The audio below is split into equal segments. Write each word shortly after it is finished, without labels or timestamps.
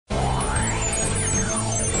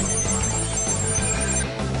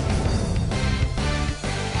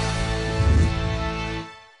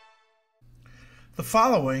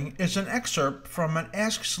following is an excerpt from an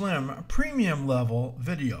askSlim premium level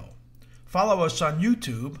video. Follow us on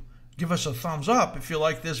YouTube, give us a thumbs up if you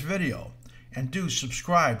like this video, and do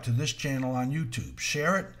subscribe to this channel on YouTube.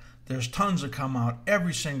 Share it. There's tons that come out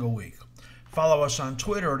every single week. Follow us on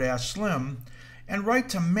Twitter at askSlim, and write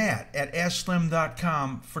to Matt at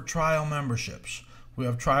askSlim.com for trial memberships. We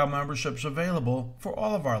have trial memberships available for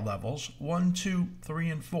all of our levels, 1, 2, 3,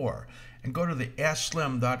 and 4. And go to the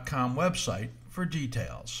askSlim.com website for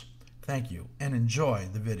details. Thank you, and enjoy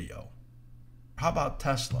the video. How about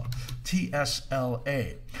Tesla,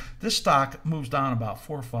 TSLA? This stock moves down about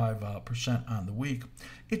 4 or 5% on the week.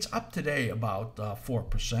 It's up today about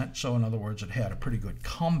 4%. So in other words, it had a pretty good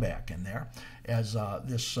comeback in there as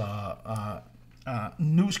this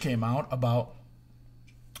news came out about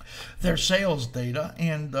their sales data,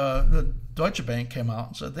 and the Deutsche Bank came out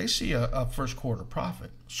and said they see a first quarter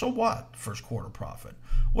profit. So what, first quarter profit?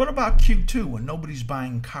 What about Q2 when nobody's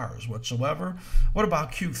buying cars whatsoever? What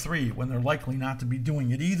about Q3 when they're likely not to be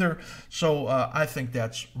doing it either? So I think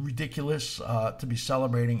that's ridiculous to be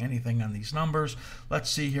celebrating anything on these numbers. Let's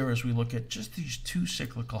see here as we look at just these two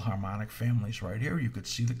cyclical harmonic families right here. You could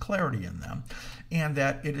see the clarity in them, and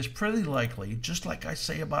that it is pretty likely, just like I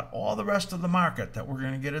say about all the rest of the market, that we're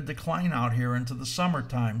going to get a decline out here into the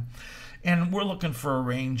summertime. And we're looking for a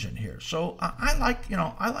range in here. So I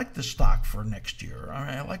like the stock for next year.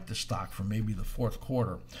 I like the stock for maybe the fourth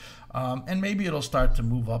quarter. And maybe it'll start to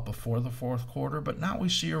move up before the fourth quarter. But now we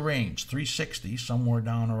see a range, 360, somewhere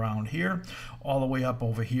down around here, all the way up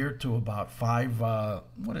over here to about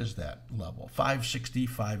what is that level? 560,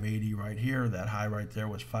 580 right here. That high right there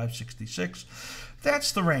was 566.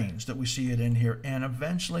 That's the range that we see it in here, and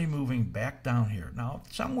eventually moving back down here. Now,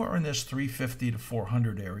 somewhere in this 350 to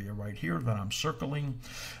 400 area right here that I'm circling,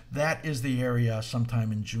 that is the area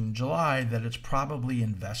sometime in June, July that it's probably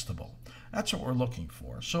investable. That's what we're looking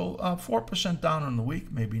for. So 4% down on the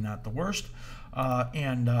week, maybe not the worst,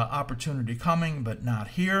 and opportunity coming, but not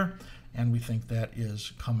here, and we think that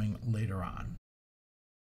is coming later on.